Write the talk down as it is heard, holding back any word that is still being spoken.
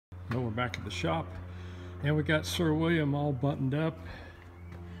Now we're back at the shop, and we got Sir William all buttoned up,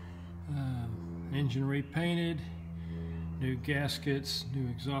 engine repainted, new gaskets, new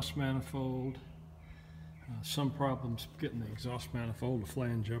exhaust manifold. Some problems getting the exhaust manifold to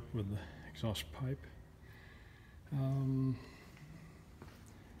flange up with the exhaust pipe.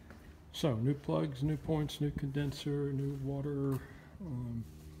 So new plugs, new points, new condenser, new water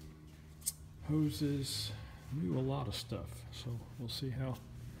hoses, new a lot of stuff. So we'll see how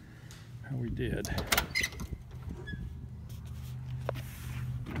we did.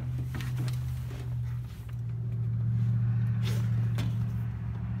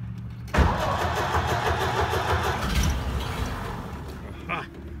 Aha!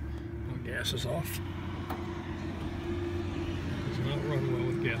 The gas is off. Does not run well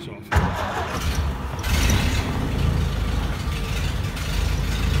with gas off.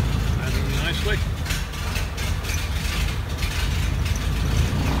 Idling nicely.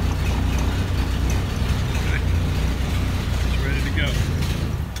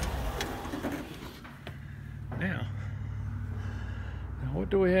 Now what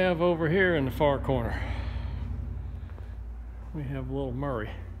do we have over here in the far corner? We have little Murray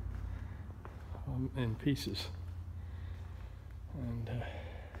in pieces, and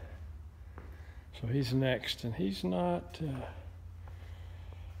so he's next, and he's not in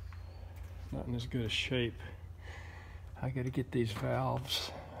as good a shape. I got to get these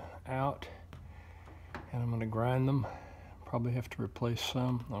valves out, and I'm going to grind them. Probably have to replace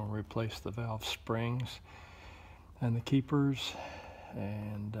some. I'll replace the valve springs and the keepers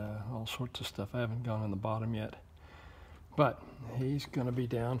and all sorts of stuff. I haven't gone in the bottom yet, but he's going to be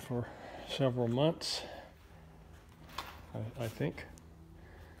down for several months, I think.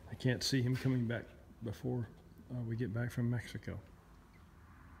 I can't see him coming back before we get back from Mexico.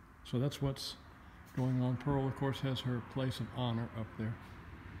 So that's what's going on. Pearl, of course, has her place of honor up there,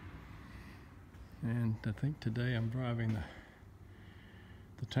 and I think today I'm driving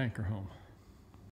the tanker home.